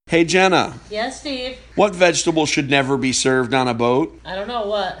Hey Jenna, Yes, Steve. what vegetable should never be served on a boat? I don't know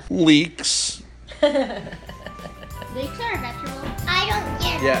what. Leeks. Leeks are a vegetable. I don't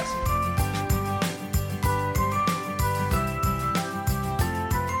get it. Yes.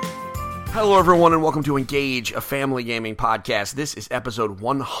 Hello everyone and welcome to Engage, a family gaming podcast. This is episode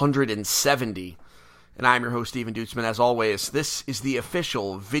 170. And I'm your host, Steven Dutzman. As always, this is the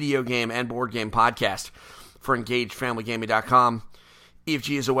official video game and board game podcast for EngageFamilyGaming.com.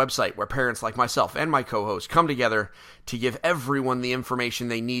 EFG is a website where parents like myself and my co-host come together to give everyone the information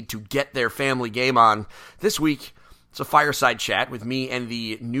they need to get their family game on. This week, it's a fireside chat with me and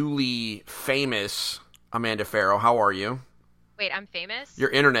the newly famous Amanda Farrow. How are you? Wait, I'm famous? You're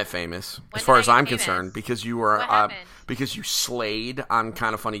internet famous, When as far did as I get I'm famous? concerned, because you were What happened? because you slayed on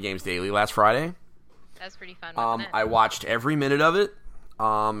Kind of Funny Games Daily last Friday. That was pretty fun, wasn't it? I watched every minute of it,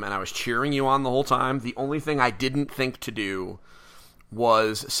 and I was cheering you on the whole time. The only thing I didn't think to do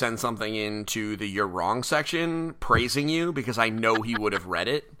was send something into the You're Wrong section praising you, because I know he would have read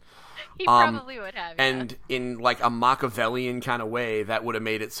it. He probably would have, yeah. And in like a Machiavellian kind of way, that would have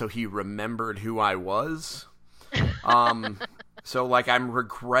made it so he remembered who I was. So like I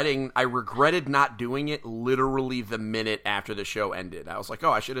regretted not doing it literally the minute after the show ended. I was like,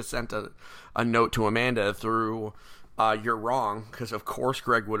 oh, I should have sent a note to Amanda through You're Wrong, because of course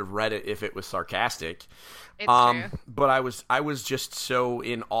Greg would have read it if it was sarcastic. It's true. But I was just so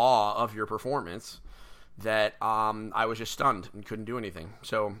in awe of your performance that I was just stunned and couldn't do anything.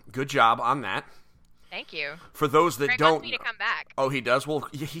 So good job on that. Thank you. For those that Greg don't, wants me to come back. oh, he does. Well,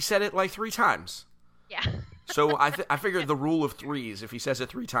 he said it like 3 times. Yeah. So I figured the rule of 3s. If he says it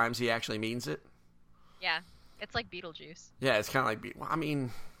 3 times, he actually means it. Yeah. It's like Beetlejuice. Yeah, it's kind of like. Well, I mean,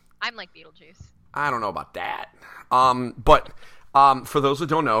 I'm like Beetlejuice. I don't know about that. But for those that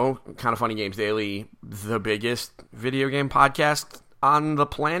don't know, Kind of Funny Games Daily, the biggest video game podcast on the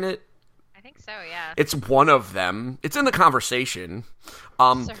planet. I think so, yeah. It's one of them. It's in the conversation.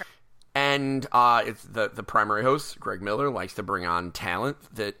 Sir. And it's the primary host, Greg Miller, likes to bring on talent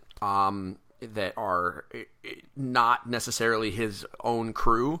that are not necessarily his own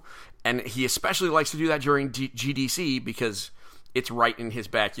crew, and he especially likes to do that during GDC because it's right in his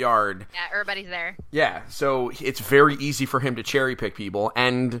backyard. Yeah, everybody's there. Yeah, so it's very easy for him to cherry pick people,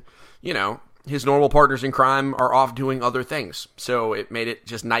 and you know his normal partners in crime are off doing other things, so it made it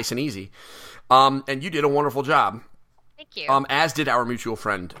just nice and easy. And you did a wonderful job. Thank you. As did our mutual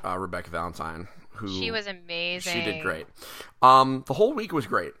friend Rebecca Valentine. She was amazing. She did great. The whole week was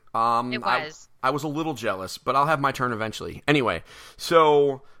great. It was. I was a little jealous, but I'll have my turn eventually. Anyway,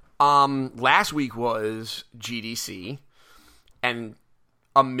 so last week was GDC, and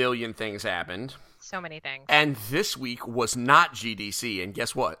a million things happened. So many things. And this week was not GDC, and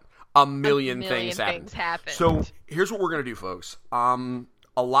guess what? A million things happened. So here's what we're going to do, folks.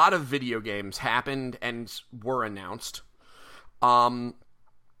 A lot of video games happened and were announced.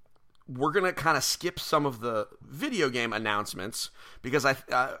 We're going to kind of skip some of the video game announcements because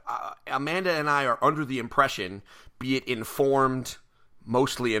Amanda and I are under the impression, be it informed,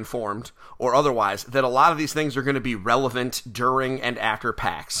 mostly informed, or otherwise, that a lot of these things are going to be relevant during and after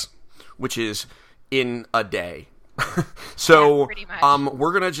PAX, which is in a day. So yeah, pretty much.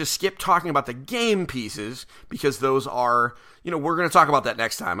 We're going to just skip talking about the game pieces because those are, we're going to talk about that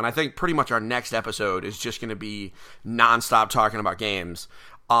next time. And I think pretty much our next episode is just going to be nonstop talking about games.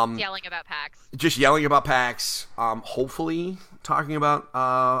 Yelling about PAX. Just yelling about PAX. Hopefully talking about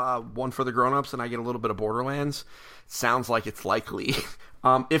one for the grown-ups and I get a little bit of Borderlands. Sounds like it's likely.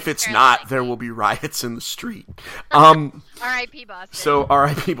 If it's not, likely. there will be riots in the street. R.I.P. Boston. So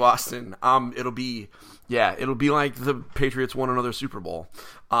R.I.P. Boston. It'll be like the Patriots won another Super Bowl.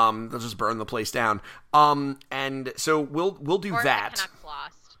 They'll just burn the place down. And so we'll do or that. The Canucks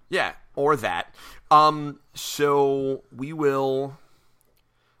lost. Yeah, or that. So we will.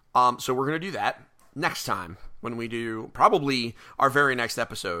 So we're gonna do that next time when we do probably our very next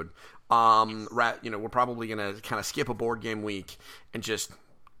episode. We're probably gonna kind of skip a board game week and just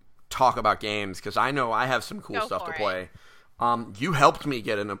talk about games because I know I have some cool stuff to play. You helped me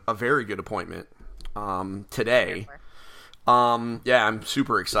get a very good appointment today. Yeah, I'm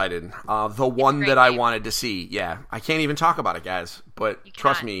super excited. The one that I wanted to see. Yeah, I can't even talk about it, guys. But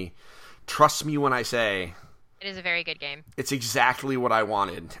trust me when I say it is a very good game. It's exactly what I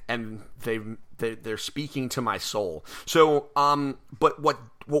wanted, and they're speaking to my soul. So, but what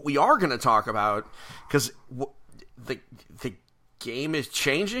we are going to talk about, because the game is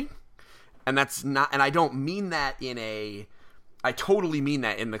changing, and that's not, and I don't mean that I totally mean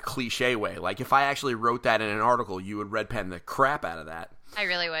that in the cliche way. Like if I actually wrote that in an article, you would red pen the crap out of that. I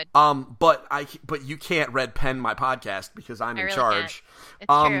really would. But you can't red pen my podcast because I'm in really charge. Can't. It's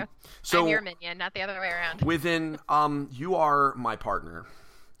true. So I'm your minion, not the other way around. you are my partner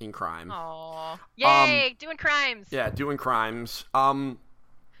in crime. Oh, yay! Doing crimes. Yeah, doing crimes.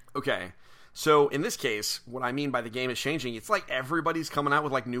 Okay. So in this case, what I mean by the game is changing, it's like everybody's coming out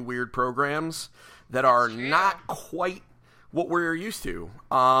with like new weird programs that are not quite what we're used to.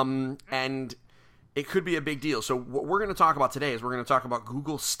 And it could be a big deal. So what we're going to talk about today is we're going to talk about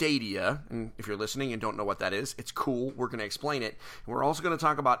Google Stadia. And if you're listening and don't know what that is, it's cool. We're going to explain it. And we're also going to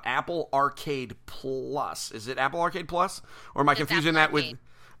talk about Apple Arcade Plus. Is it Apple Arcade Plus? Or am I confusing that with...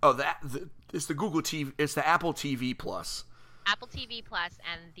 Oh, it's the Google TV. It's the Apple TV Plus. Apple TV Plus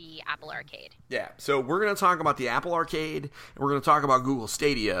and the Apple Arcade. Yeah, so we're going to talk about the Apple Arcade, and we're going to talk about Google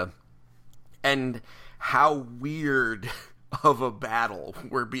Stadia, and how weird of a battle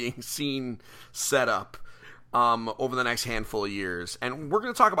we're being seen set up over the next handful of years. And we're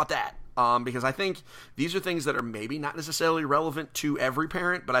going to talk about that, because I think these are things that are maybe not necessarily relevant to every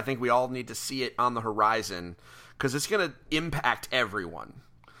parent, but I think we all need to see it on the horizon, because it's going to impact everyone.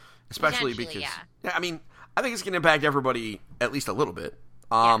 Especially because, I mean, I think it's going to impact everybody at least a little bit.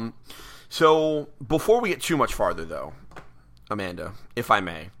 So before we get too much farther, though, Amanda, if I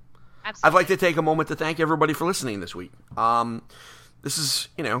may, Absolutely. I'd like to take a moment to thank everybody for listening this week. This is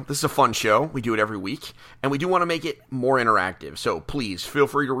a fun show. We do it every week, and we do want to make it more interactive. So please feel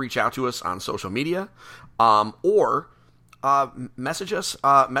free to reach out to us on social media, or message us,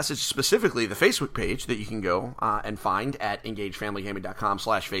 message specifically the Facebook page that you can go and find at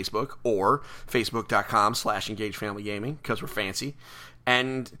engagefamilygaming.com/Facebook or facebook.com/engagefamilygaming, because we're fancy,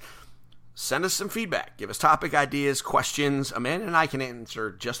 and send us some feedback. Give us topic ideas, questions. Amanda and I can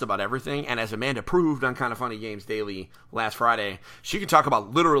answer just about everything, and as Amanda proved on Kind of Funny Games Daily last Friday, she can talk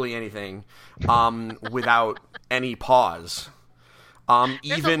about literally anything without any pause.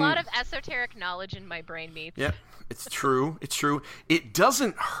 There's a lot of esoteric knowledge in my brain meats. Yeah. It's true. It's true. It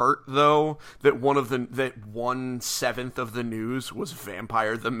doesn't hurt though that 1/7 of the news was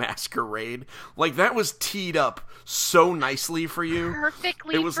Vampire the Masquerade. Like, that was teed up so nicely for you.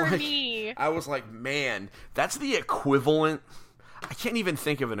 Perfectly it was for like, me. I was like, man, that's the equivalent. I can't even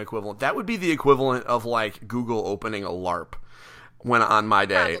think of an equivalent. That would be the equivalent of like Google opening a LARP when on my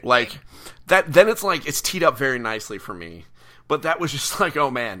day. Probably. Like that. Then it's like it's teed up very nicely for me. But that was just like, oh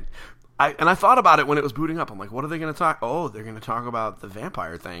man. I thought about it when it was booting up. I'm like, what are they going to talk? Oh, they're going to talk about the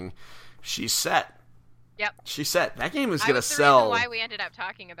vampire thing. She's set. Yep. She's set. That game is going to sell. sell. That's why we ended up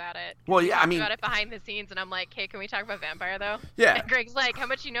talking about it. Well, yeah, I mean, we talked about it behind the scenes, and I'm like, hey, can we talk about vampire though? Yeah. And Greg's like, how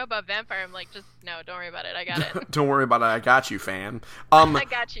much you know about vampire? I'm like, just no, don't worry about it. I got it. Don't worry about it. I got you, fam. I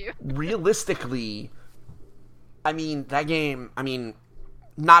got you. Realistically, I mean, that game. I mean,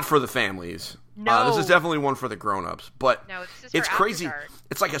 not for the families. No. This is definitely one for the grown-ups, but no, it's it's crazy. Dark.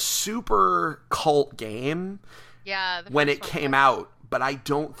 It's like a super cult game. Yeah. When it came out, but I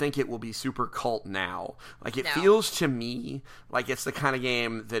don't think it will be super cult now. Like, it feels to me like it's the kind of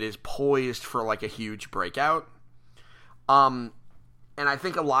game that is poised for like a huge breakout. And I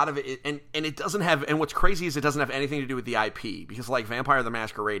think a lot of it, and it doesn't have, and what's crazy is it doesn't have anything to do with the IP, because like Vampire the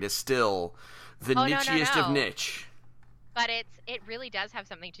Masquerade is still the nichiest of niche. But it really does have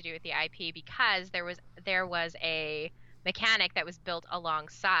something to do with the IP, because there was a mechanic that was built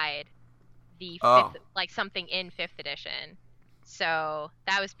alongside the something in 5th edition. So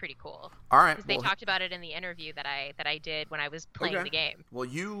that was pretty cool. All right. Because they talked about it in the interview that I did when I was playing the game. Well,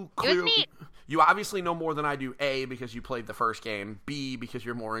 it was neat. You obviously know more than I do. A, because you played the first game. B, because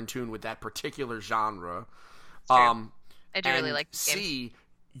you're more in tune with that particular genre. I do really like this game. C,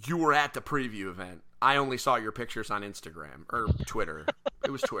 you were at the preview event. I only saw your pictures on Instagram or Twitter.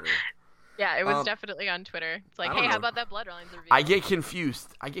 It was Twitter. Yeah, it was definitely on Twitter. It's like, hey, how about that Bloodlines review? I get confused.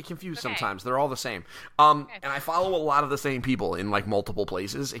 Sometimes. They're all the same. And I follow a lot of the same people in like multiple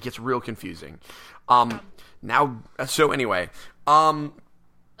places. It gets real confusing. So anyway,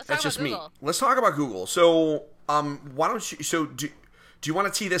 that's just me. Let's talk about Google. So, why don't you? So, do you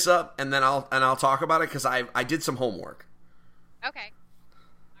want to tee this up and then I'll talk about it, because I did some homework. Okay. All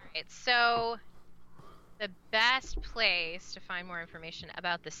right. So, the best place to find more information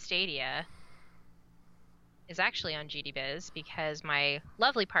about the Stadia is actually on GDBiz, because my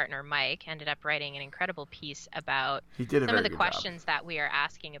lovely partner Mike ended up writing an incredible piece about some of the questions that we are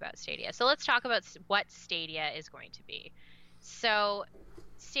asking about Stadia. So let's talk about what Stadia is going to be. So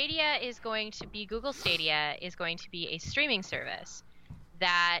Google Stadia is going to be a streaming service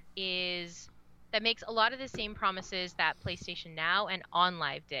that makes a lot of the same promises that PlayStation Now and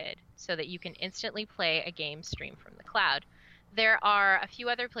OnLive did, so that you can instantly play a game stream from the cloud. There are a few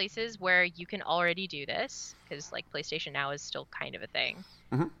other places where you can already do this because, like, PlayStation Now is still kind of a thing.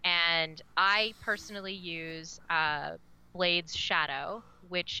 Mm-hmm. And I personally use Blades Shadow,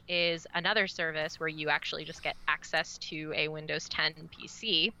 which is another service where you actually just get access to a Windows 10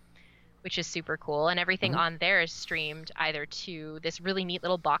 PC, which is super cool. And everything on there is streamed either to this really neat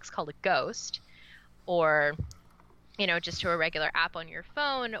little box called a Ghost, or just to a regular app on your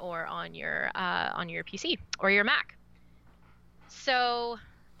phone or on your PC or your Mac. So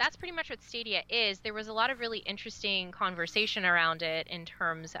that's pretty much what Stadia is. There was a lot of really interesting conversation around it in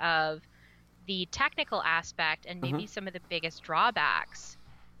terms of the technical aspect and maybe some of the biggest drawbacks,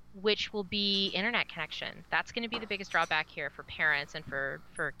 which will be internet connection. That's going to be the biggest drawback here for parents and for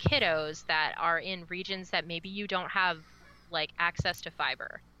kiddos that are in regions that maybe you don't have like access to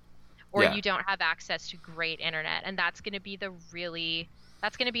fiber, or you don't have access to great internet. And that's going to be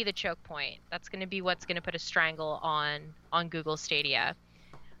that's going to be the choke point. That's going to be what's going to put a strangle on Google Stadia.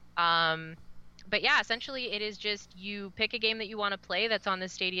 But yeah, essentially it is just you pick a game that you want to play that's on the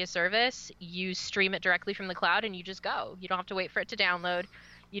Stadia service, you stream it directly from the cloud, and you just go. You don't have to wait for it to download.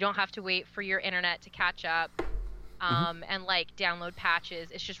 You don't have to wait for your internet to catch up and like download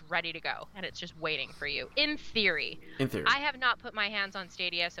patches. It's just ready to go, and it's just waiting for you. In theory. I have not put my hands on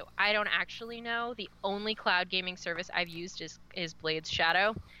Stadia, so I don't actually know. The only cloud gaming service I've used is Blades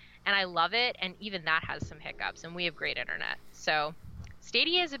Shadow, and I love it, and even that has some hiccups, and we have great internet. So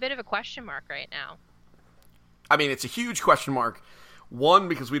Stadia is a bit of a question mark right now. I mean, it's a huge question mark. One,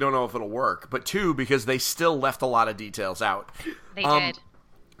 because we don't know if it'll work, but two, because they still left a lot of details out. They did.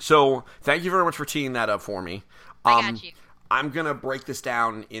 So thank you very much for teeing that up for me. I got you. I'm gonna break this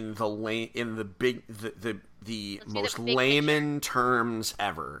down in the most layman terms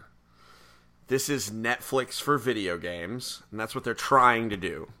ever. This is Netflix for video games, and that's what they're trying to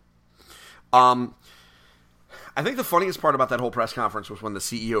do. I think the funniest part about that whole press conference was when the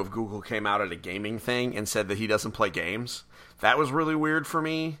CEO of Google came out at a gaming thing and said that he doesn't play games. That was really weird for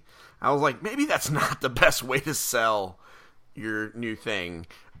me. I was like, maybe that's not the best way to sell your new thing.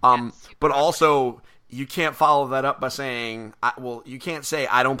 But also, you can't follow that up by saying, you can't say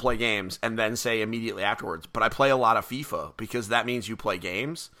I don't play games and then say immediately afterwards, but I play a lot of FIFA, because that means you play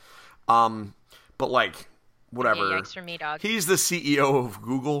games. But like, whatever. Yeah, yikes for me, dog. He's the CEO of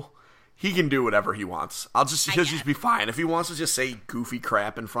Google. He can do whatever he wants. He'll just be fine. If he wants to just say goofy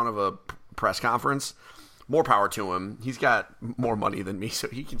crap in front of a press conference, more power to him. He's got more money than me, so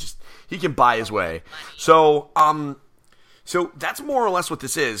he can buy his way. So that's more or less what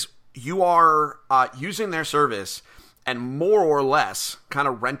this is. You are using their service and more or less kind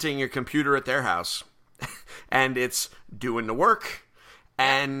of renting your computer at their house, and it's doing the work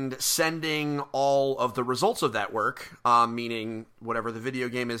and sending all of the results of that work, meaning whatever the video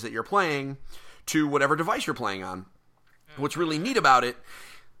game is that you're playing, to whatever device you're playing on. What's really neat about it,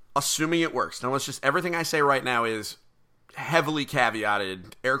 assuming it works. Now, everything I say right now is heavily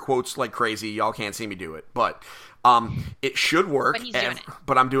caveated, air quotes like crazy. Y'all can't see me do it, but it should work. But he's doing it.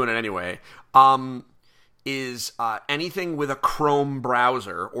 But I'm doing it anyway. Is anything with a Chrome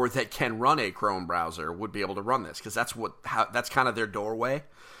browser or that can run a Chrome browser would be able to run this, because that's kind of their doorway,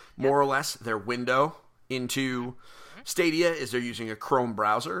 more or less. Their window into Stadia is they're using a Chrome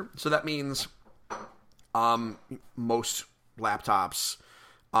browser. So that means most laptops,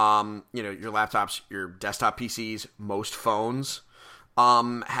 your laptops, your desktop PCs, most phones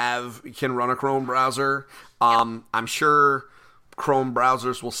can run a Chrome browser. I'm sure Chrome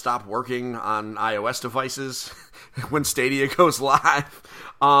browsers will stop working on iOS devices when Stadia goes live.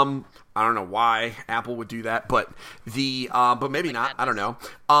 I don't know why Apple would do that, but but maybe not. I don't know.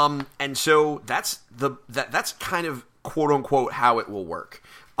 And so that's kind of quote unquote how it will work.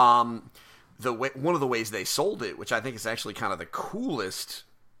 One of the ways they sold it, which I think is actually kind of the coolest,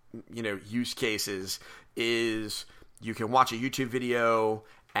 use cases, is you can watch a YouTube video,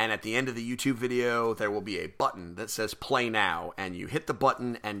 and at the end of the YouTube video, there will be a button that says play now, and you hit the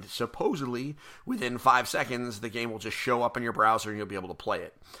button, and supposedly within 5 seconds, the game will just show up in your browser and you'll be able to play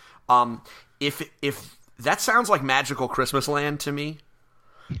it. If that sounds like magical Christmas land to me,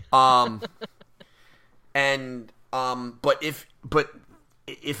 but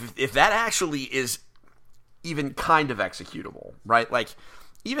if that actually is even kind of executable, right? Like,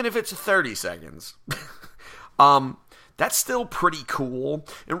 even if it's 30 seconds, that's still pretty cool.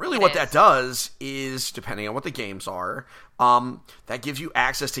 And really what that does is, depending on what the games are, that gives you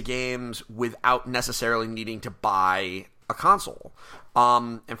access to games without necessarily needing to buy a console.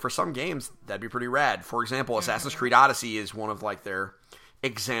 And for some games, that'd be pretty rad. For example, Assassin's Creed Odyssey is one of like their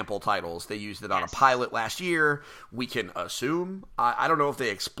example titles. They used it on a Yes. pilot last year. We can assume, I don't know if they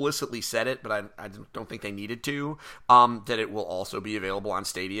explicitly said it, but I don't think they needed to, that it will also be available on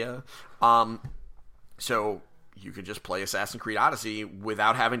Stadia. So you could just play Assassin's Creed Odyssey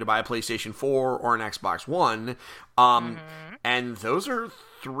without having to buy a PlayStation 4 or an Xbox One. And those are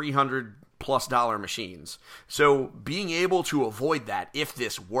 $300+ machines. So being able to avoid that, if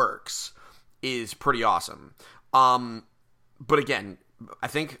this works, is pretty awesome. But again, I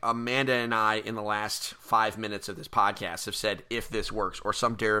think Amanda and I, in the last 5 minutes of this podcast, have said if this works, or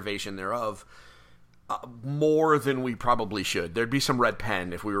some derivation thereof, more than we probably should. There'd be some red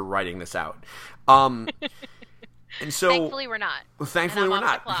pen if we were writing this out. And so, Thankfully, we're not. Thankfully, And we're I'm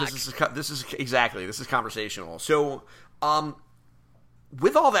off not, the because this is conversational. So,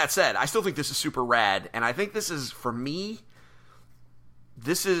 with all that said, I still think this is super rad, and I think this is, for me,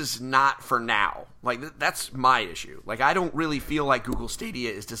 this is not for now. Like, that's my issue. Like, I don't really feel like Google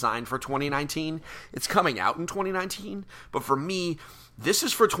Stadia is designed for 2019. It's coming out in 2019, but for me, this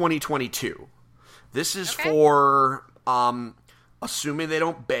is for 2022. This is for, assuming they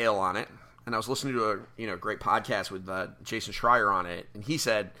don't bail on it. And I was listening to a great podcast with Jason Schreier on it, and he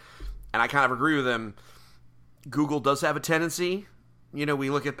said, and I kind of agree with him, Google does have a tendency, we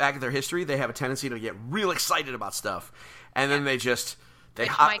look back at their history, they have a tendency to get real excited about stuff, and then they just... Which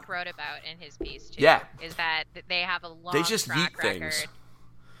Mike wrote about in his piece, too. Yeah. Is that they have a long they just track yeet record. things.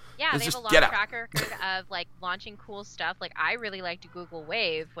 Yeah, It's they have just a long get out. track record of, like, launching cool stuff. Like, I really liked Google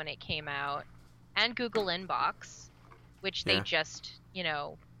Wave when it came out, and Google Inbox, which they just,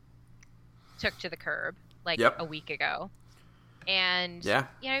 took to the curb, like, a week ago. And,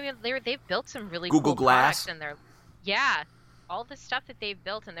 they've built some really Google cool Glass. products, and all the stuff that they've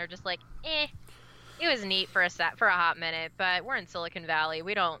built, and they're just like, it was neat for a hot minute, but we're in Silicon Valley.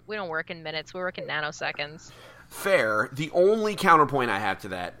 We don't work in minutes. We work in nanoseconds. Fair. The only counterpoint I have to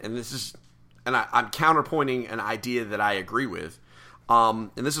that, and I'm counterpointing an idea that I agree with,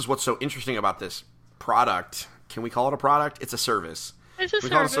 and this is what's so interesting about this product. Can we call it a product? It's a service. It's a Can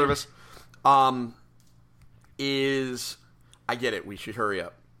we call it a service? I get it. We should hurry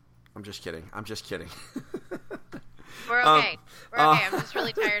up. I'm just kidding. We're okay. I'm just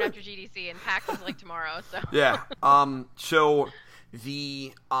really tired after GDC, and PAX is like tomorrow. So yeah. So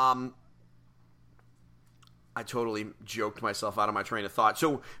the I totally joked myself out of my train of thought.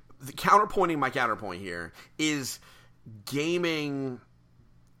 So my counterpoint here is gaming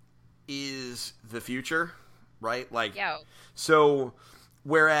is the future, right? Like, so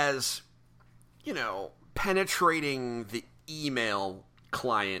whereas, penetrating the email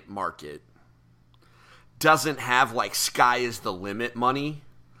client market doesn't have, like, sky is the limit money.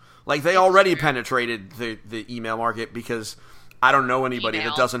 Like, they already penetrated the email market, because I don't know anybody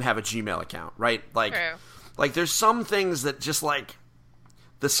that doesn't have a Gmail account, right? Like, True. Like, there's some things that just, like,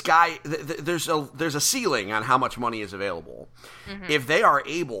 the sky, there's a ceiling on how much money is available. Mm-hmm. If they are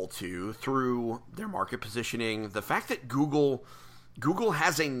able to, through their market positioning, the fact that Google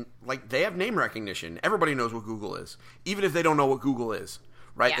has they have name recognition. Everybody knows what Google is, even if they don't know what Google is,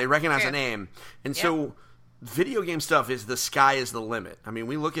 right? They recognize a name. And so video game stuff is the sky is the limit. I mean,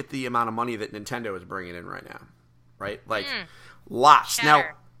 we look at the amount of money that Nintendo is bringing in right now, right? Like, lots. Sure. Now,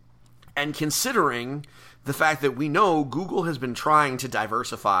 and considering the fact that we know Google has been trying to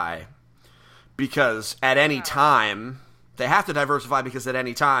diversify, because at any time, they have to diversify, because at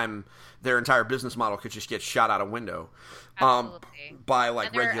any time, their entire business model could just get shot out a window. By, like,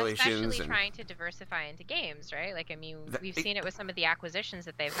 and they're regulations. Especially trying to diversify into games, right? Like, I mean, we've seen it with some of the acquisitions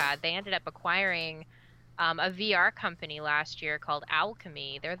that they've had. They ended up acquiring a VR company last year called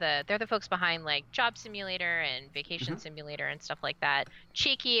Alchemy. They're the folks behind, like, Job Simulator and Vacation Simulator and stuff like that.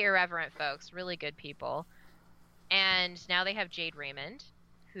 Cheeky, irreverent folks, really good people. And now they have Jade Raymond,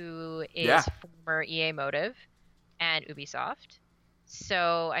 who is former EA Motive and Ubisoft.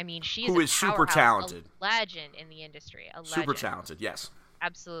 So, I mean, she's super talented, a legend in the industry. Super talented, yes,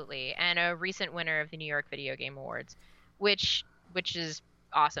 absolutely, and a recent winner of the New York Video Game Awards, which is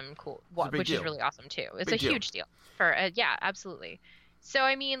awesome, cool, which is really awesome too. It's a huge deal for absolutely. So,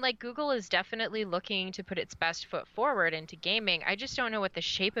 I mean, like, Google is definitely looking to put its best foot forward into gaming. I just don't know what the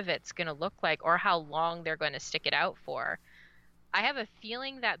shape of it's going to look like, or how long they're going to stick it out for. I have a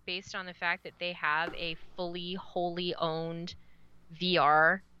feeling that, based on the fact that they have a fully, wholly owned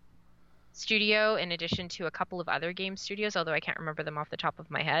VR studio, in addition to a couple of other game studios, although I can't remember them off the top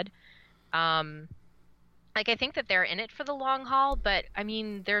of my head. Like, I think that they're in it for the long haul, but I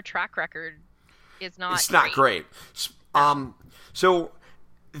mean, their track record is not. It's not great. So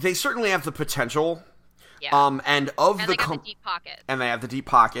they certainly have the potential. Yeah. And they got the deep pockets. And they have the deep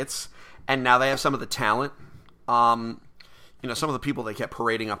pockets, and now they have some of the talent. some of the people they kept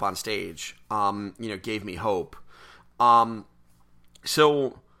parading up on stage, gave me hope.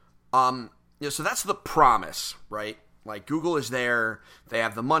 So that's the promise, right? Like, Google is there, they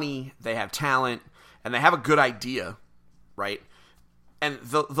have the money, they have talent, and they have a good idea, right? And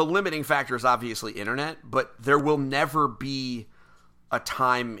the limiting factor is obviously internet, but there will never be a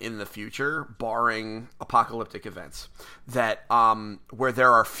time in the future, barring apocalyptic events, that where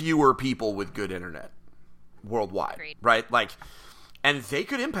there are fewer people with good internet worldwide. Agreed. Right? Like, and they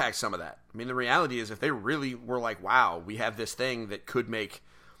could impact some of that. I mean, the reality is, if they really were like, wow, we have this thing that could make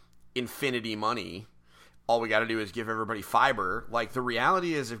infinity money, all we got to do is give everybody fiber. Like, the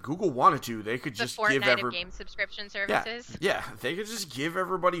reality is, if Google wanted to, they could just give Fortnite game subscription services. Yeah, they could just give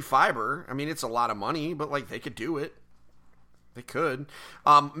everybody fiber. I mean, it's a lot of money, but, like, they could do it. They could.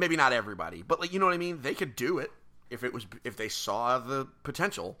 Maybe not everybody, but, like, you know what I mean? They could do it if they saw the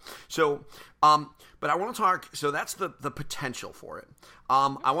potential. So, but I want to talk. So that's the potential for it.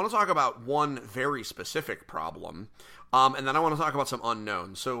 I want to talk about one very specific problem, and then I want to talk about some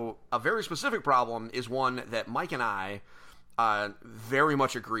unknowns. So a very specific problem is one that Mike and I very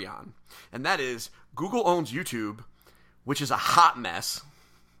much agree on, and that is Google owns YouTube, which is a hot mess.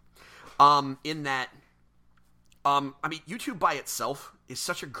 In that. I mean, YouTube by itself is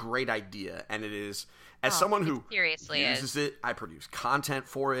such a great idea, and it is, as someone who seriously uses it, I produce content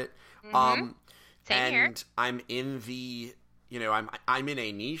for it. Same and here. I'm in I'm in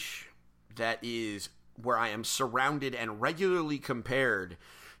a niche that is where I am surrounded and regularly compared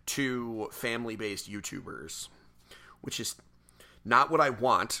to family-based YouTubers, which is not what I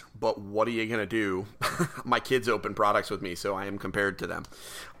want, but what are you going to do? My kids open products with me, so I am compared to them.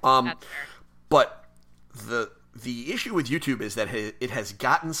 That's fair. But the issue with YouTube is that it has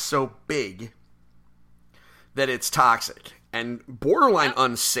gotten so big that it's toxic and borderline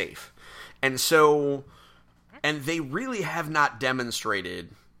unsafe. And so, and they really have not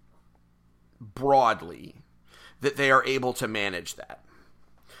demonstrated broadly that they are able to manage that.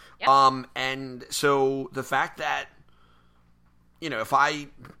 Yep. And so the fact that,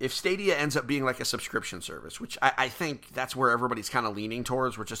 if Stadia ends up being like a subscription service, which I think that's where everybody's kind of leaning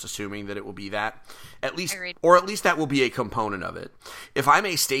towards, we're just assuming that it will be that, at least that will be a component of it. If I'm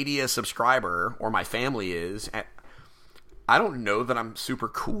a Stadia subscriber, or my family is, I don't know that I'm super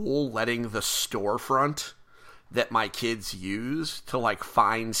cool letting the storefront that my kids use to, like,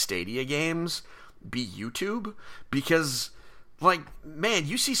 find Stadia games be YouTube, because, like, man,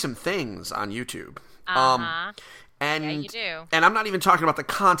 you see some things on YouTube. And, yeah, you do. And I'm not even talking about the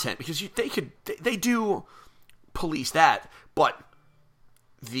content, because they do police that, but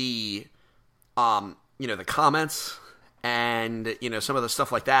the the comments and some of the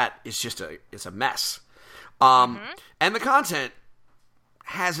stuff like that is just it's a mess. And the content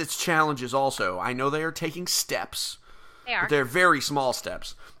has its challenges also. I know they are taking steps. They are. But they're very small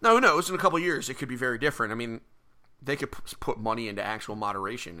steps. Now, who knows? In a couple of years, it could be very different. I mean, they could put money into actual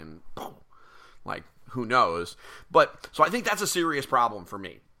moderation and like, who knows? But so I think that's a serious problem for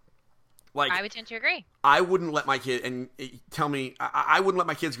me. Like, I would tend to agree. I wouldn't let my kid I wouldn't let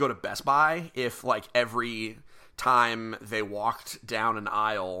my kids go to Best Buy if, like, every time they walked down an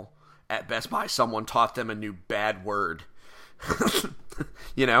aisle at Best Buy, someone taught them a new bad word, or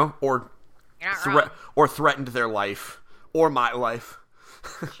You're not wrong. or threatened their life or my life.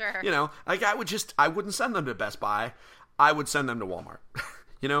 Sure. Like, I wouldn't send them to Best Buy. I would send them to Walmart.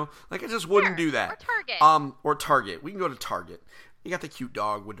 Like, I just wouldn't do that. Or Target. Or Target. We can go to Target. You got the cute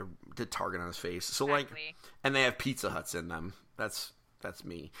dog with the Target on his face. So, Exactly. like, and they have Pizza Huts in them. That's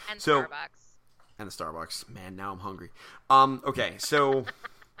me. And so, Starbucks. And the Starbucks. Man, now I'm hungry. Okay, so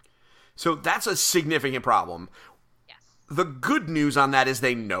that's a significant problem. Yes. The good news on that is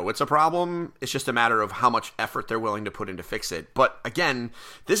they know it's a problem. It's just a matter of how much effort they're willing to put in to fix it. But again,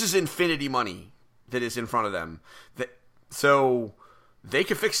 this is infinity money that is in front of them. So they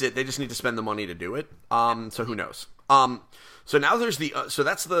could fix it. They just need to spend the money to do it. So who knows? So now there's so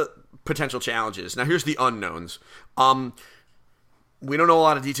that's the potential challenges. Now here's the unknowns. We don't know a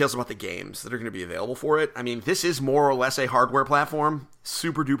lot of details about the games that are going to be available for it. I mean, this is more or less a hardware platform.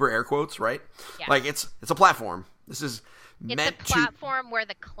 Super duper air quotes, right? Yes. Like, it's a platform. This is It's meant a platform where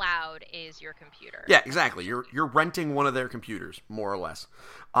the cloud is your computer. Yeah, exactly. You're renting one of their computers, more or less.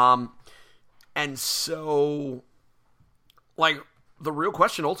 And so, like, the real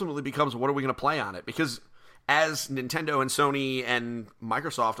question ultimately becomes, what are we going to play on it? Because as Nintendo and Sony and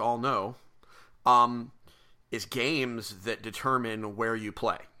Microsoft all know, is games that determine where you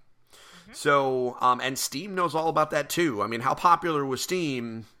play. Mm-hmm. So, and Steam knows all about that too. I mean, how popular was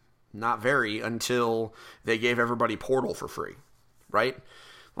Steam? Not very, until they gave everybody Portal for free, right?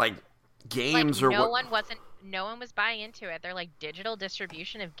 Like, games like, are no what... one wasn't no one was buying into it. They're like, digital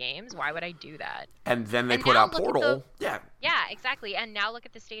distribution of games? Why would I do that? And then they And put now out look at Portal. Yeah. Yeah, exactly. And now look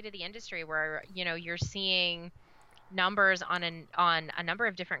at the state of the industry where, you're seeing numbers on a number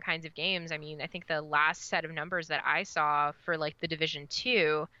of different kinds of games. I mean, I think the last set of numbers that I saw for like the Division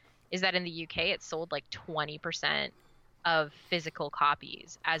 2 is that in the UK it sold like 20% of physical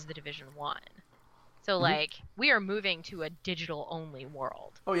copies as the Division 1. So like we are moving to a digital only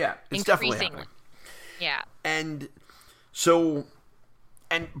world. Oh yeah, it's definitely Increasingly. happening. Yeah. And so,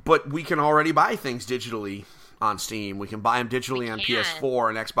 but we can already buy things digitally on Steam. We can buy them digitally on can. PS4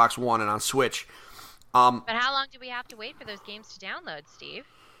 and Xbox One and on Switch. But how long do we have to wait for those games to download, Steve?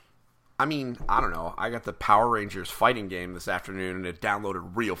 I mean, I don't know. I got the Power Rangers fighting game this afternoon, and it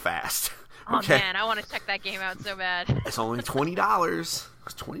downloaded real fast. Oh Okay. man, I want to check that game out so bad. It's only $20.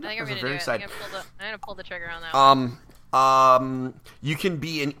 It's $20. I think I'm I'm gonna do very it. excited. I'm gonna pull the trigger on that one. You can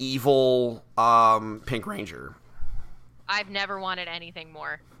be an evil Pink Ranger. I've never wanted anything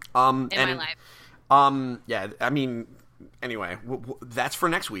more In in my life. Yeah. I mean, anyway, that's for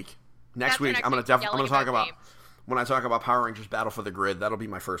next week. Next That's for week, next I'm week, gonna yelling talk about about games. when I talk about Power Rangers Battle for the Grid. That'll be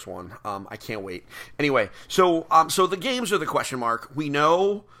my first one. I can't wait. Anyway, so the games are the question mark. We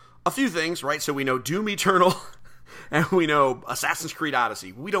know a few things, right? So we know Doom Eternal, and we know Assassin's Creed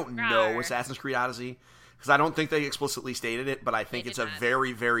Odyssey. We don't know Rawr. Assassin's Creed Odyssey because I don't think they explicitly stated it, but I think They it's did a not.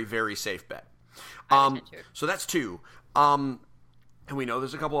 very, very, very safe bet. I would too. So that's two. And we know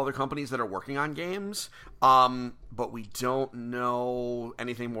there's a couple other companies that are working on games, but we don't know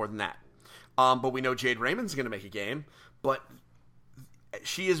anything more than that. But we know Jade Raymond's going to make a game, but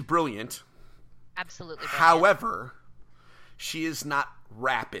she is brilliant. Absolutely. Brilliant. However, she is not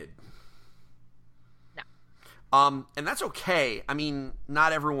rapid. No. And that's okay. I mean,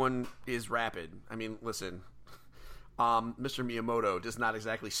 not everyone is rapid. I mean, listen, Mr. Miyamoto does not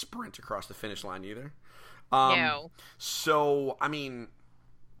exactly sprint across the finish line either. No. So, I mean,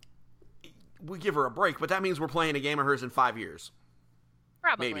 we give her a break, but that means we're playing a game of hers in 5 years.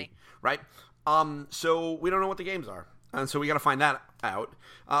 Probably. Maybe, right? So we don't know what the games are, and so we got to find that out.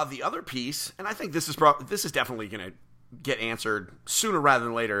 The other piece, and I think this is definitely going to get answered sooner rather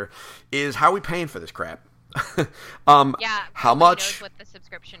than later, is how are we paying for this crap? Yeah. How nobody much? knows what the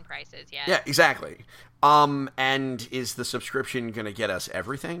subscription price is yet. Yeah, exactly. And is the subscription going to get us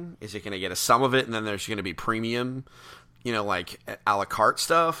everything? Is it going to get us some of it, and then there's going to be premium, like a la carte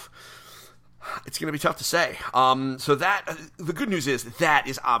stuff? It's going to be tough to say. So that the good news is that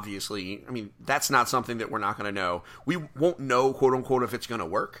is obviously, I mean, that's not something that we're not going to know. We won't know, quote unquote, if it's going to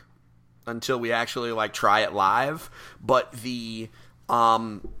work until we actually try it live. But the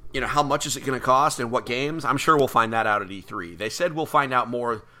how much is it going to cost and what games? I'm sure we'll find that out at E3. They said we'll find out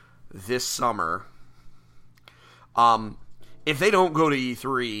more this summer. If they don't go to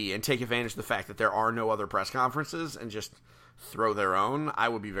E3 and take advantage of the fact that there are no other press conferences and just throw their own, I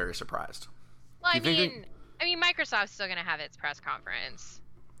would be very surprised. Well, Do you think I mean, Microsoft's still going to have its press conference,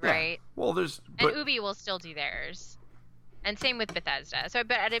 Yeah. right? Well, And Ubi will still do theirs. And same with Bethesda. So,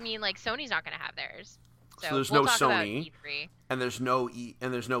 but I mean, Sony's not going to have theirs. So there's we'll no talk about Sony. E3. and there's no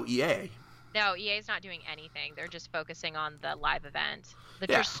EA. No, EA's not doing anything. They're just focusing on the live event. Yeah.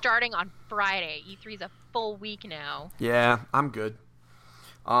 They're starting on Friday. E3's a full week now. Yeah, I'm good.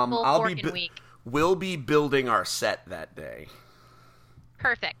 Full forking week. We'll be building our set that day.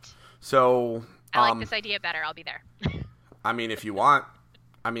 Perfect. So I like this idea better. I'll be there. I mean, if you want.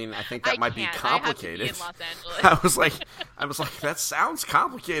 I mean, I think that might be can't. complicated. I have to be in Los Angeles. I was like, that sounds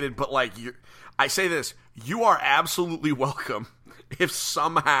complicated, but I say this, you are absolutely welcome if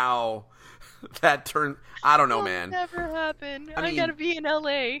somehow that turned, I don't know, man. Never happen. I mean, gotta be in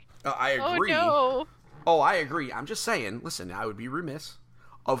LA. I agree. Oh no. Oh, I agree. I'm just saying, listen, I would be remiss.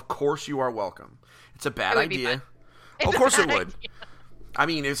 Of course you are welcome. It's a bad It would be idea. fun. Of course it would. Idea. I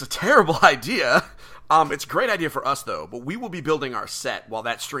mean, it's a terrible idea. It's a great idea for us, though. But we will be building our set while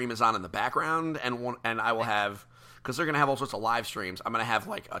that stream is on in the background, and I will have, because they're gonna have all sorts of live streams. I'm gonna have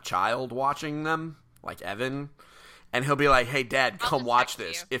a child watching them, like Evan, and he'll be like, "Hey, Dad, I'll come just watch text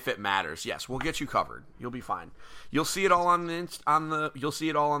this you. if it matters." Yes, we'll get you covered. You'll be fine. You'll see it all on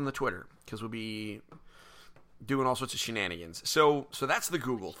the Twitter because we'll be doing all sorts of shenanigans. So that's the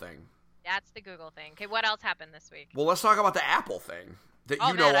Google thing. That's the Google thing. Okay, what else happened this week? Well, let's talk about the Apple thing that Oh,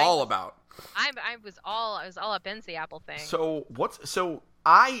 you know man, all about. I was all up into the Apple thing.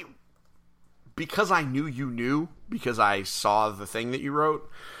 Because I knew you knew, because I saw the thing that you wrote,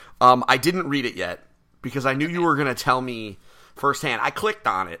 I didn't read it yet because I knew you were going to tell me firsthand. I clicked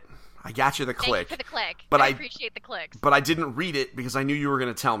on it. I got you the click. Thank you for the click. But I I appreciate the clicks. But I didn't read it because I knew you were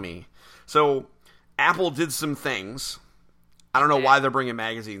going to tell me. So Apple did some things. I don't know why they're bringing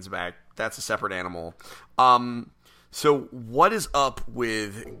magazines back. that's a separate animal. So what is up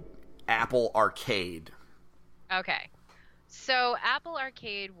with Apple Arcade? Okay. So Apple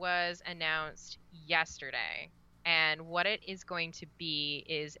Arcade was announced yesterday, and what it is going to be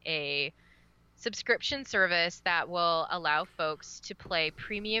is a subscription service that will allow folks to play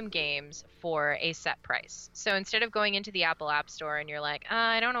premium games for a set price. So instead of going into the Apple App Store and you're like,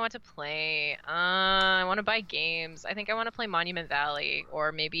 I don't know what to play. I want to buy games. I think I want to play Monument Valley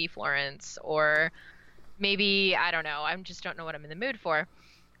or maybe Florence or maybe, I don't know. I just don't know what I'm in the mood for.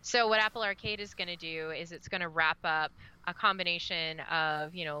 So what Apple Arcade is going to do is it's going to wrap up a combination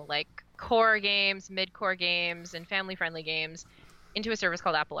of, like core games, mid-core games, and family-friendly games into a service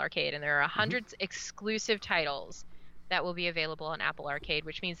called Apple Arcade, and there are 100 exclusive titles that will be available on Apple Arcade,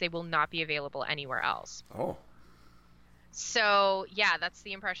 which means they will not be available anywhere else. Oh. So, yeah, that's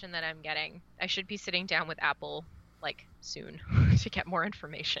the impression that I'm getting. I should be sitting down with Apple, soon to get more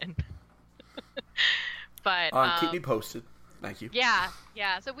information. But keep me posted. Thank you. Yeah.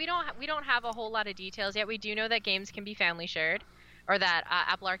 So we don't have a whole lot of details yet. We do know that games can be family shared, or that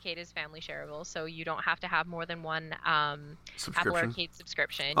Apple Arcade is family shareable, so you don't have to have more than one Apple Arcade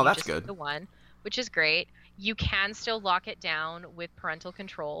subscription. Oh, you that's just good. Need the one, which is great. You can still lock it down with parental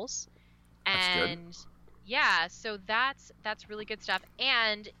controls, and that's good. Yeah, so that's really good stuff.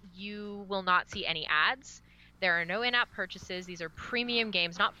 And you will not see any ads. There are no in-app purchases. These are premium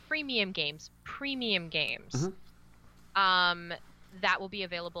games, not freemium games. Premium games. That will be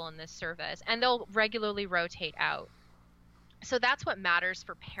available in this service, and they'll regularly rotate out. So that's what matters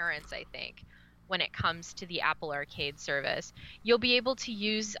for parents, I think, when it comes to the Apple Arcade service. You'll be able to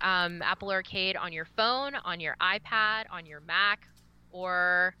use Apple Arcade on your phone, on your iPad, on your Mac,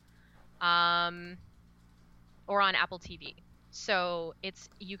 or on Apple TV. So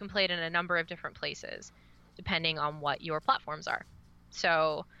you can play it in a number of different places, depending on what your platforms are.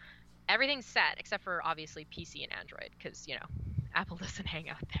 So everything's set, except for obviously PC and Android, because, Apple doesn't hang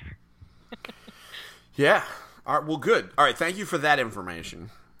out there. Yeah. All right, well, good. All right, thank you for that information.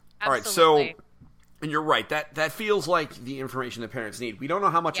 Absolutely. All right, so, and you're right, that feels like the information that parents need. We don't know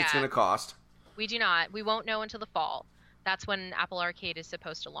how much it's going to cost. We do not. We won't know until the fall. That's when Apple Arcade is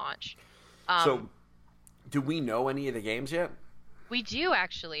supposed to launch. So, do we know any of the games yet? We do,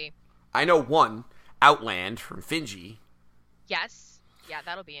 actually. I know one, Outland from Finji. Yes. Yeah,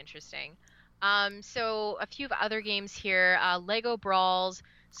 that'll be interesting. So, a few other games here. Lego Brawls,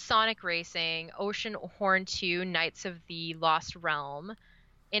 Sonic Racing, Ocean Horn 2, Knights of the Lost Realm,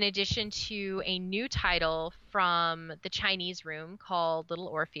 in addition to a new title from the Chinese Room called Little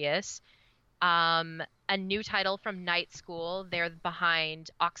Orpheus, a new title from Night School, they're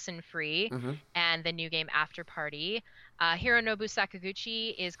behind Oxenfree, and the new game After Party. Hironobu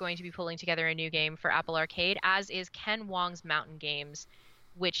Sakaguchi is going to be pulling together a new game for Apple Arcade, as is Ken Wong's Mountain Games,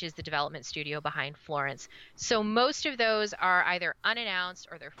 which is the development studio behind Florence. So most of those are either unannounced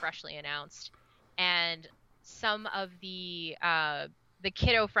or they're freshly announced. And some of the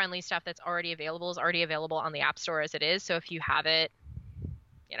kiddo-friendly stuff that's already available is already available on the App Store as it is. So if you have it,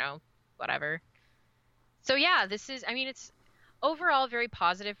 whatever. So yeah, it's overall very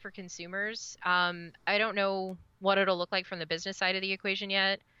positive for consumers. I don't know what it'll look like from the business side of the equation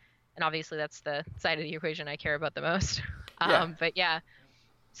yet. And obviously that's the side of the equation I care about the most. But yeah.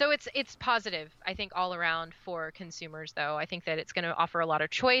 So it's positive, I think, all around for consumers, though. I think that it's going to offer a lot of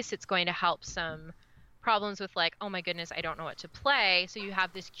choice. It's going to help some problems with oh my goodness, I don't know what to play. So you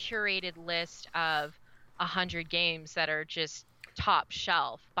have this curated list of 100 games that are just top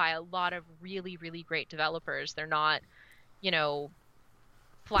shelf by a lot of really, really great developers. They're not,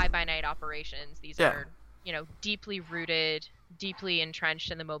 fly-by-night operations. These are, deeply rooted, deeply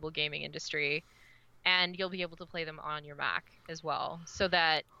entrenched in the mobile gaming industry. And you'll be able to play them on your Mac as well, so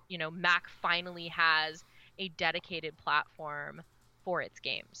that, Mac finally has a dedicated platform for its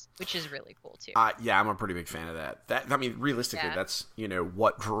games, which is really cool too. Yeah, I'm a pretty big fan of that. Realistically, that's,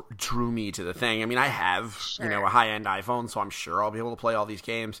 what drew me to the thing. I mean, I have, a high-end iPhone, so I'm sure I'll be able to play all these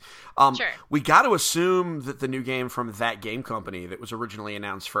games. We got to assume that the new game from That Game Company that was originally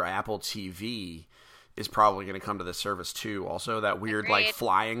announced for Apple TV is probably going to come to the service too. Also, that weird,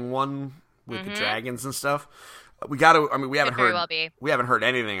 flying one with the dragons and stuff. We haven't heard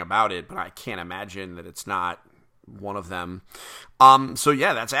anything about it, but I can't imagine that it's not one of them. So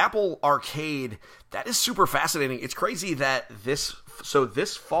yeah, that's Apple Arcade. That is super fascinating. It's crazy that this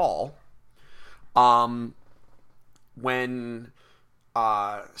fall, when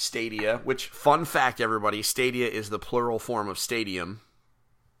Stadia, which, fun fact, everybody, Stadia is the plural form of stadium.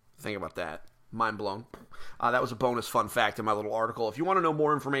 Think about that. Mind blown. That was a bonus fun fact in my little article. If you want to know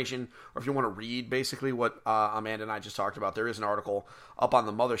more information, or if you want to read basically what Amanda and I just talked about, there is an article up on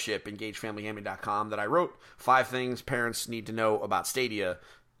the mothership, EngageFamilyGaming.com, that I wrote. 5 things parents need to know about Stadia.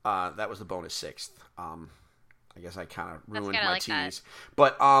 That was the bonus 6th. I guess I kind of ruined my tease.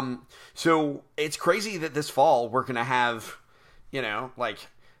 But, so it's crazy that this fall we're going to have, like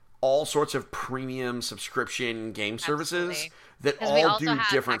all sorts of premium subscription game services that all do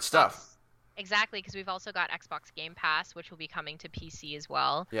different stuff. Exactly, because we've also got Xbox Game Pass, which will be coming to PC as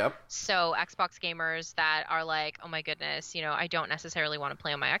well. Yep. So Xbox gamers that are like, oh my goodness, I don't necessarily want to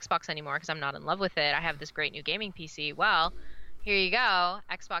play on my Xbox anymore because I'm not in love with it. I have this great new gaming PC. Well, here you go.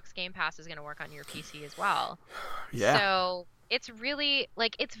 Xbox Game Pass is going to work on your PC as well. Yeah. So it's really,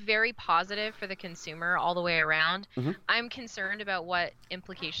 it's very positive for the consumer all the way around. Mm-hmm. I'm concerned about what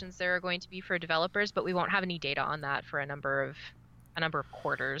implications there are going to be for developers, but we won't have any data on that for a number of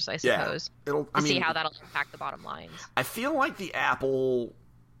quarters, I suppose, to see how that'll impact the bottom lines. I feel like the Apple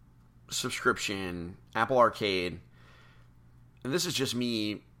subscription, Apple Arcade, and this is just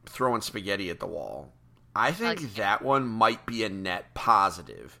me throwing spaghetti at the wall, I think that one might be a net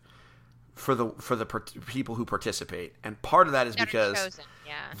positive for the people who participate, and part of that is because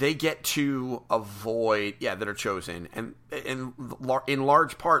they get to avoid that are chosen, and in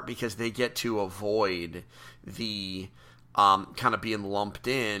large part because they get to avoid the kind of being lumped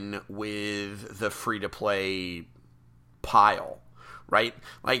in with the free-to-play pile, right?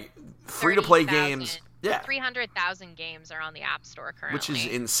 Like, free-to-play games... 300,000 games are on the App Store currently. Which is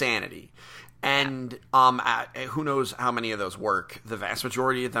insanity. And who knows how many of those work. The vast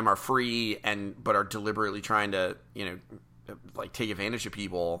majority of them are free but are deliberately trying to, take advantage of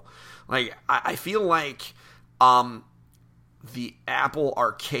people. Like, I feel like the Apple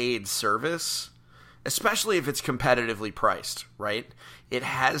Arcade service... especially if it's competitively priced, right? It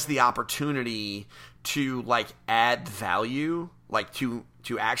has the opportunity to add value, to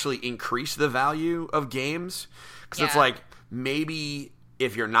actually increase the value of games. Because it's like, maybe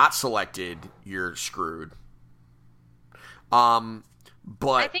if you're not selected, you're screwed. But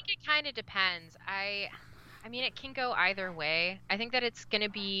I think it kind of depends. I mean, it can go either way. I think that it's going to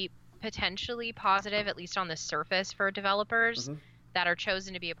be potentially positive, at least on the surface, for developers. Mm-hmm. That are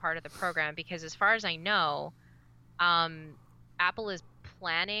chosen to be a part of the program, because as far as I know, Apple is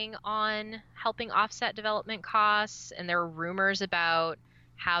planning on helping offset development costs, and there are rumors about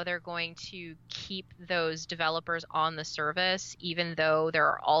how they're going to keep those developers on the service, even though there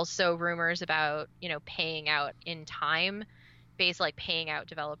are also rumors about, paying out in time, basically paying out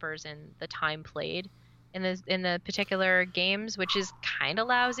developers in the time played in the particular games, which is kind of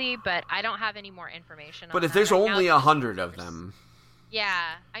lousy, but I don't have any more information on that. But if there's only 100 of them...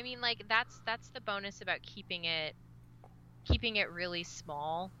 Yeah, I mean, that's the bonus about keeping it really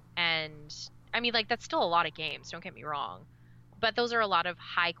small, and I mean, that's still a lot of games, don't get me wrong, but those are a lot of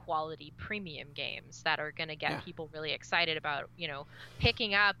high quality premium games that are going to get people really excited about,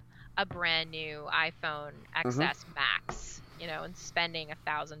 picking up a brand new iPhone XS Max, and spending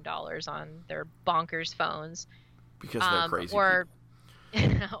 $1,000 on their bonkers phones because they're crazy, or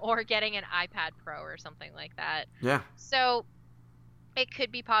getting an iPad Pro or something like that. Yeah. So it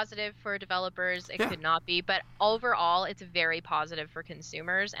could be positive for developers. It could not be. But overall, it's very positive for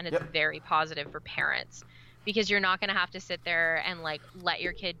consumers, and it's very positive for parents, because you're not going to have to sit there and let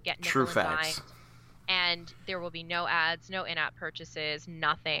your kid get nickel and dimed, and there will be no ads, no in-app purchases,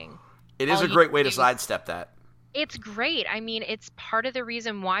 nothing. It is a great way to sidestep that. It's great. I mean, it's part of the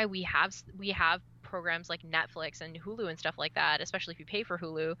reason why we have programs like Netflix and Hulu and stuff like that, especially if you pay for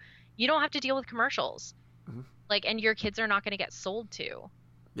Hulu. You don't have to deal with commercials. Mm-hmm. And your kids are not going to get sold to.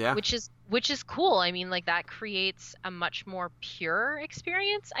 Yeah. Which is cool. I mean, that creates a much more pure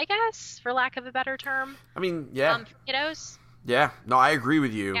experience, I guess, for lack of a better term. I mean, yeah. For kiddos. Yeah. No, I agree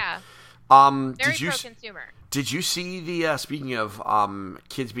with you. Yeah. Very pro-consumer. Did you see the, speaking of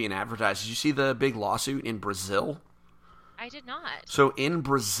kids being advertised, did you see the big lawsuit in Brazil? I did not. So in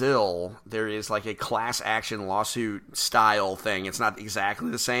Brazil, there is a class action lawsuit style thing. It's not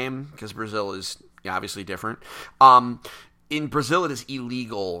exactly the same, because Brazil is obviously different. In Brazil, it is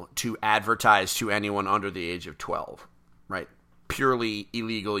illegal to advertise to anyone under the age of 12, right? Purely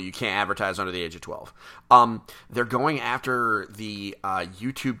illegal. You can't advertise under the age of 12. They're going after the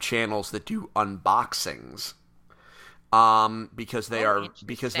YouTube channels that do unboxings, because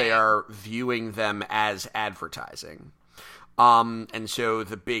they are viewing them as advertising. And so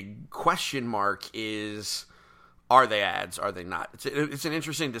the big question mark is, are they ads? Are they not? It's an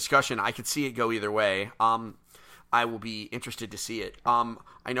interesting discussion. I could see it go either way. I will be interested to see it.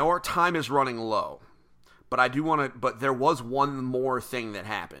 I know our time is running low, but I do want to. But there was one more thing that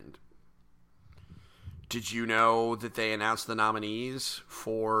happened. Did you know that they announced the nominees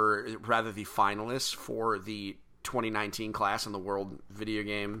the finalists for the 2019 class in the World Video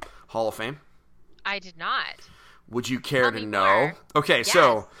Game Hall of Fame? I did not. Would you care Tell to me know? more. Okay, Yes.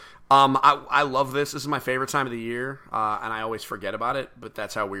 so I love this. This is my favorite time of the year, and I always forget about it, but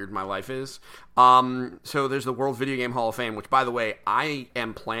that's how weird my life is. So there's the World Video Game Hall of Fame, which, by the way, I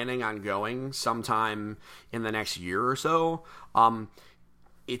am planning on going sometime in the next year or so.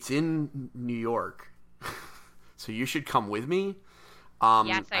 It's in New York, so you should come with me.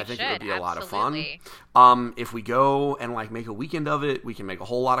 Yes, I think should. it would be a lot of Absolutely. fun. If we go and make a weekend of it, we can make a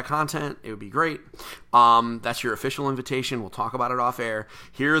whole lot of content. It would be great. That's your official invitation. We'll talk about it off air.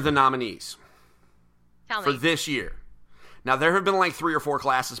 Here are the nominees Tell for me. this year. Now, there have been 3 or 4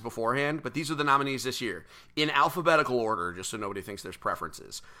 classes beforehand, but these are the nominees this year. In alphabetical order, just so nobody thinks there's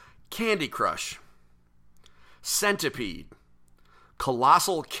preferences. Candy Crush, Centipede,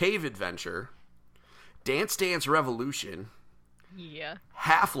 Colossal Cave Adventure, Dance Dance Revolution, Yeah.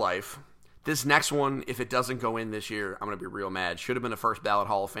 Half-Life. This next one, if it doesn't go in this year, I'm going to be real mad. Should have been a first ballot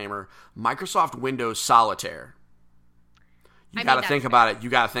Hall of Famer. Microsoft Windows Solitaire. You got to think about it.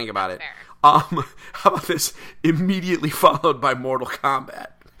 You got to think about it. Fair. How about this? Immediately followed by Mortal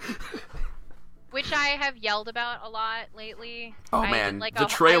Kombat. Which I have yelled about a lot lately. Oh I man, did, the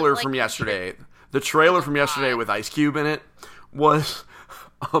trailer from yesterday. The trailer from yesterday with Ice Cube in it was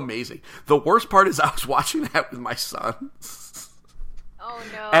amazing. The worst part is I was watching that with my son. Oh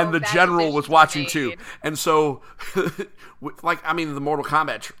no. And the bad general was decisions watching made. too. And so, the Mortal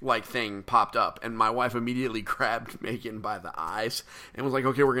Kombat thing popped up, and my wife immediately grabbed Megan by the eyes and was like,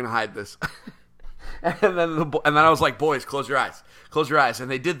 "Okay, we're gonna hide this." and then I was like, "Boys, close your eyes, close your eyes." And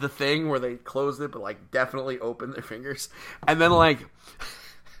they did the thing where they closed it, but definitely opened their fingers. And then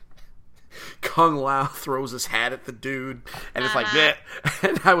Kung Lao throws his hat at the dude, and it's like that.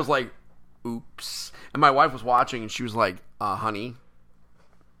 And I was like, "Oops." And my wife was watching, and she was like, "Honey,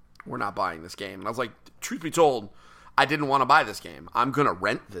 we're not buying this game." And I was like, truth be told, I didn't want to buy this game. I'm going to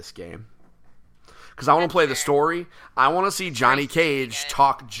rent this game. Because I want to play the story. I want to see Johnny Cage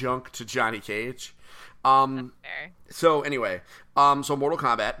talk junk to Johnny Cage. Fair. So anyway, so Mortal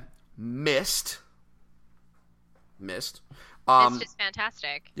Kombat, Myst. It's just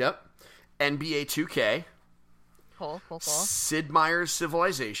fantastic. Yep. NBA 2K. Cool. Sid Meier's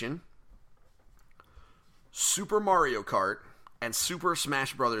Civilization. Super Mario Kart. And Super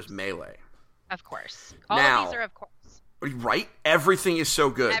Smash Bros. Melee. Of course. All Now- of these are of course. Right? Everything is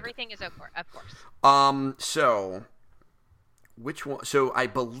so good. Everything is of course. So which one? So I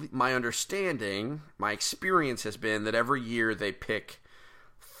believe my understanding, my experience has been that every year they pick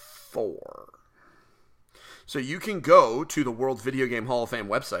 4. So you can go to the World Video Game Hall of Fame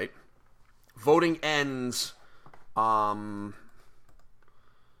website. Voting ends.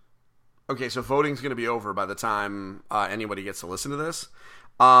 Okay, so voting's going to be over by the time anybody gets to listen to this.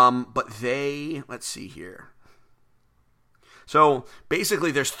 But let's see here. So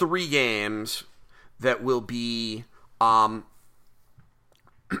basically, there's 3 games that will be.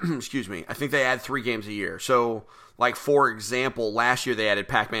 Excuse me. I think they add 3 games a year. So, for example, last year they added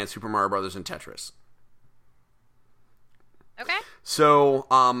Pac-Man, Super Mario Brothers, and Tetris. Okay. So,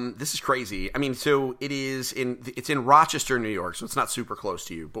 this is crazy. I mean, so it's in Rochester, New York, so it's not super close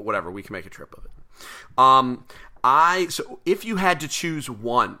to you, but whatever, we can make a trip of it. So if you had to choose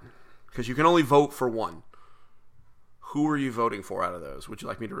one, because you can only vote for one, who are you voting for out of those? Would you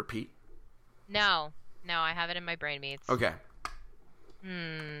like me to repeat? No, I have it in my brain meats. Okay.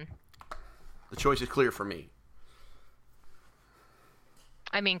 The choice is clear for me.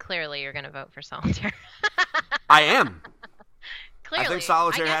 I mean, clearly you're going to vote for Solitaire. I am. Clearly. I think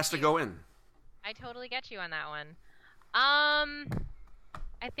Solitaire get has to you. go in. I totally get you on that one.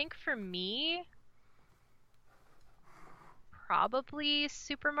 I think for me, probably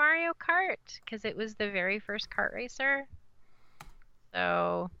Super Mario Kart, because it was the very first kart racer.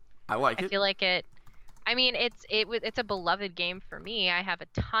 So I like I it. feel like it. I mean, it's a beloved game for me. I have a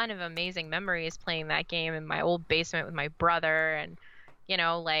ton of amazing memories playing that game in my old basement with my brother, and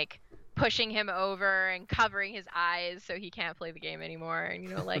pushing him over and covering his eyes so he can't play the game anymore,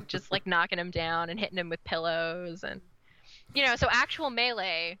 and just knocking him down and hitting him with pillows, and so actual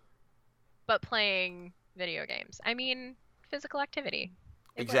melee, but playing video games. I mean, physical activity.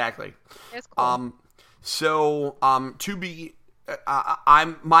 Exactly. It's cool. To be,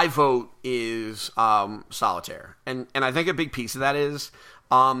 my vote is Solitaire, and I think a big piece of that is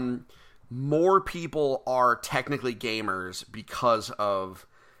more people are technically gamers because of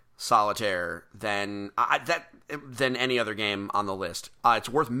Solitaire than any other game on the list. It's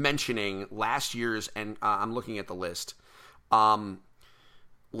worth mentioning last year's, and I'm looking at the list.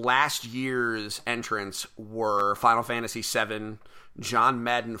 last year's entrants were Final Fantasy VII, John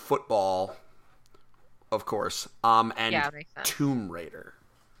Madden Football, of course, and makes sense. Tomb Raider.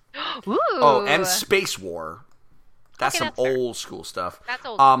 Ooh. Oh, and Space War. That's Okay, some that's fair. old school stuff. That's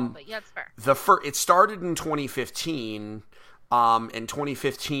old school, but yeah, that's fair. It started in 2015. In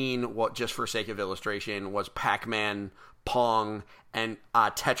 2015, what, just for sake of illustration, was Pac-Man, Pong, and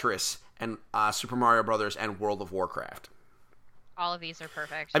Tetris, and Super Mario Brothers, and World of Warcraft. All of these are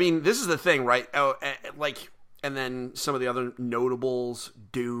perfect. I mean, this is the thing, right? And then some of the other notables: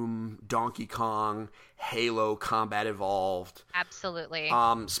 Doom, Donkey Kong, Halo Combat Evolved, Absolutely.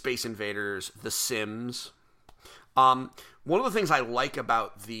 Space Invaders, The Sims. One of the things I like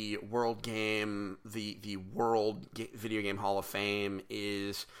about the World Video Game Hall of Fame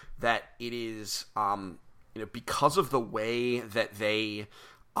is that it is, because of the way that they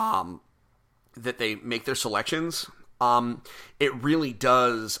make their selections, it really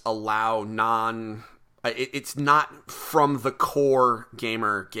does allow it's not from the core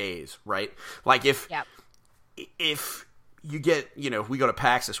gamer gaze, right? Like if you get, we go to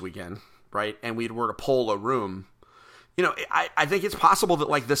PAX this weekend, right, and we were to poll a room, I think it's possible that,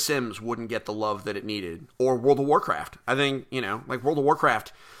 like, The Sims wouldn't get the love that it needed, or World of Warcraft. I think, World of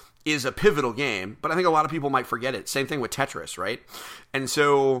Warcraft is a pivotal game, but I think a lot of people might forget it. Same thing with Tetris, right? And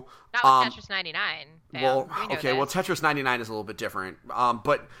so... Not with Tetris 99. Well, Tetris 99 is a little bit different.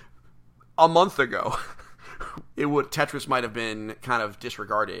 But a month ago, Tetris might have been kind of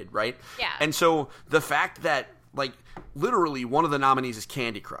disregarded, right? Yeah. And so the fact that, like, literally one of the nominees is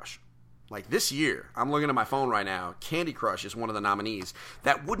Candy Crush. Like, this year, I'm looking at my phone right now, Candy Crush is one of the nominees.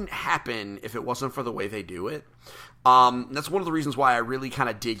 That wouldn't happen if it wasn't for the way they do it. That's one of the reasons why I really kind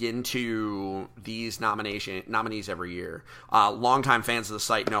of dig into these nominees every year. Longtime fans of the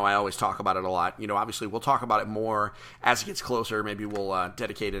site know I always talk about it a lot. Obviously, we'll talk about it more as it gets closer. Maybe we'll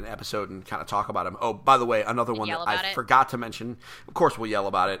dedicate an episode and kind of talk about them. Oh, by the way, another one that I forgot to mention. Of course, we'll yell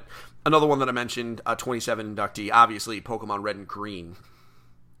about it. Another one that I mentioned, 27 inductee, obviously, Pokemon Red and Green.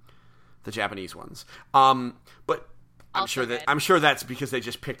 The Japanese ones, but I'm sure that's because they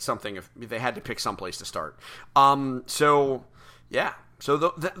just picked something. If they had to pick someplace to start, so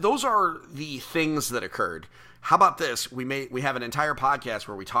those are the things that occurred. How about this? We have an entire podcast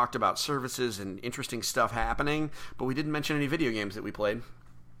where we talked about services and interesting stuff happening, but we didn't mention any video games that we played.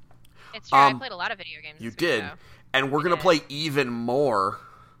 It's true. I played a lot of video games. You did, and we're gonna play even more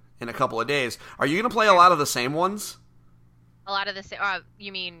in a couple of days. Are you gonna play a lot of the same ones? A lot of the same.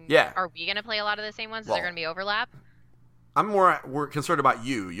 You mean? Yeah. Are we gonna play a lot of the same ones? Is there gonna be overlap? We're concerned about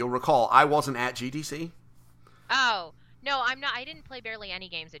you. You'll recall I wasn't at GDC. Oh no, I'm not. I didn't play barely any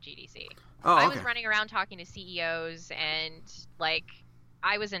games at GDC. Oh, okay. I was running around talking to CEOs and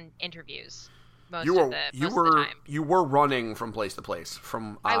I was in interviews most of the time. You were running from place to place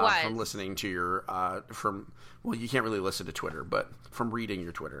from listening to your well, you can't really listen to Twitter, but from reading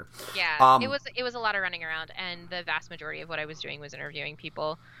your Twitter. Yeah, it was a lot of running around, and the vast majority of what I was doing was interviewing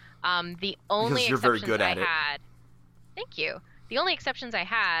people. The only exceptions I had. Thank you. The only exceptions I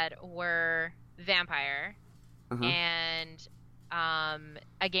had were Vampire and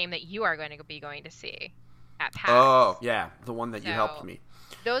a game that you are going to see at PAX. Oh, yeah, the one that you helped me.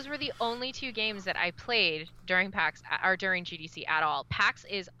 Those were the only two games that I played during PAX or during GDC at all. PAX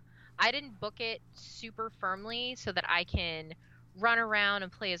I didn't book it super firmly so that I can run around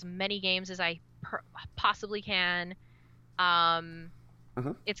and play as many games as I possibly can.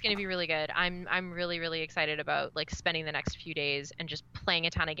 It's going to be really good. I'm really, really excited about spending the next few days and just playing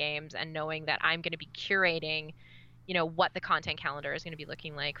a ton of games and knowing that I'm going to be curating, what the content calendar is going to be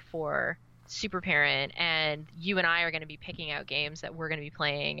looking like for Super Parent, and you and I are going to be picking out games that we're going to be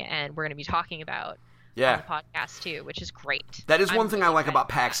playing and we're going to be talking about on the podcast too, which is great. That is one thing I like about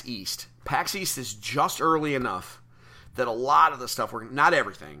PAX East. PAX East is just early enough that a lot of the stuff not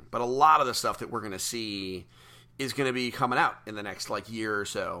everything, but a lot of the stuff that we're going to see is going to be coming out in the next year or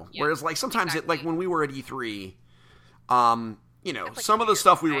so. Yep, whereas sometimes when we were at E3, some of the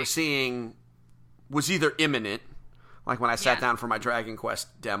stuff we were seeing was either imminent, like when I sat down for my Dragon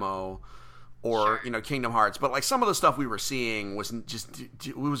Quest demo, or Kingdom Hearts, but some of the stuff we were seeing was just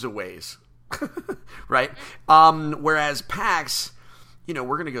it was a ways. Right? Whereas PAX, we're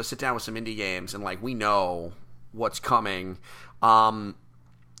going to go sit down with some indie games and we know what's coming.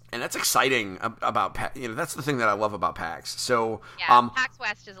 And that's exciting about PAX. That's the thing that I love about PAX. So PAX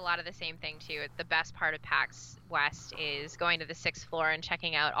West is a lot of the same thing too. The best part of PAX West is going to the 6th floor and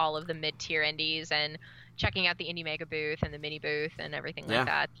checking out all of the mid-tier indies and checking out the Indie Mega booth and the mini booth and everything like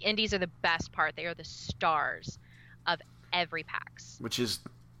that. The indies are the best part. They are the stars of every PAX. Which is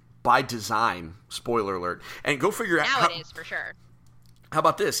by design, spoiler alert. And go figure out now it is for sure. How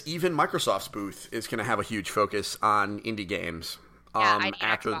about this? Even Microsoft's booth is going to have a huge focus on indie games. Yeah, I need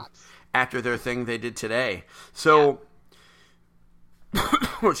after Xbox. after their thing they did today. So,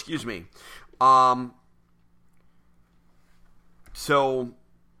 excuse me. So,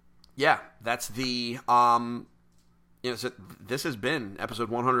 yeah, that's the so this has been episode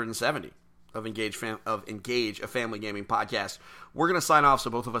 170 of Engage, a Family Gaming Podcast. We're gonna sign off so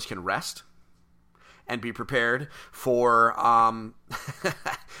both of us can rest and be prepared for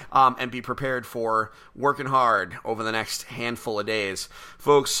working hard over the next handful of days,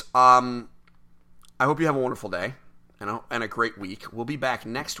 folks. I hope you have a wonderful day and a great week. We'll be back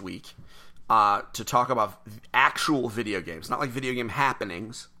next week to talk about actual video games, not like video game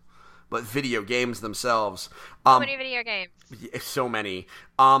happenings, but video games themselves. So many video games. So many.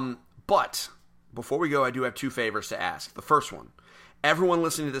 But before we go, I do have two favors to ask. The first one, everyone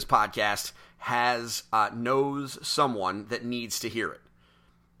listening to this podcast knows someone that needs to hear it.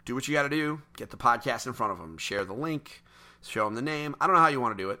 Do what you got to do. Get the podcast in front of them. Share the link. Show them the name. I don't know how you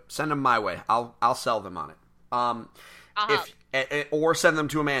want to do it. Send them my way. I'll sell them on it. Or send them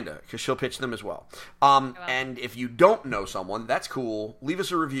to Amanda, because she'll pitch them as well. And if you don't know someone, that's cool. Leave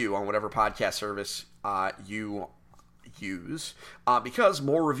us a review on whatever podcast service you use, because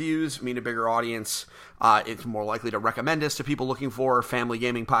more reviews mean a bigger audience. It's more likely to recommend us to people looking for family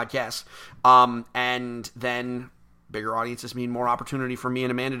gaming podcasts. And then bigger audiences mean more opportunity for me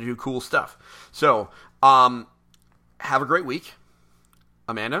and Amanda to do cool stuff. So, have a great week.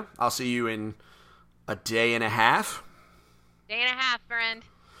 Amanda, I'll see you in a day and a half. Day and a half, friend.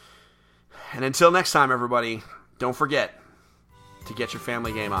 And until next time, everybody, don't forget to get your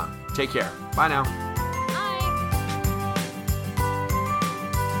family game on. Take care. Bye now.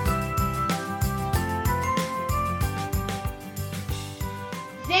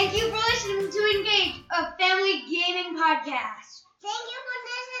 Thank you for listening to Engage, a family gaming podcast.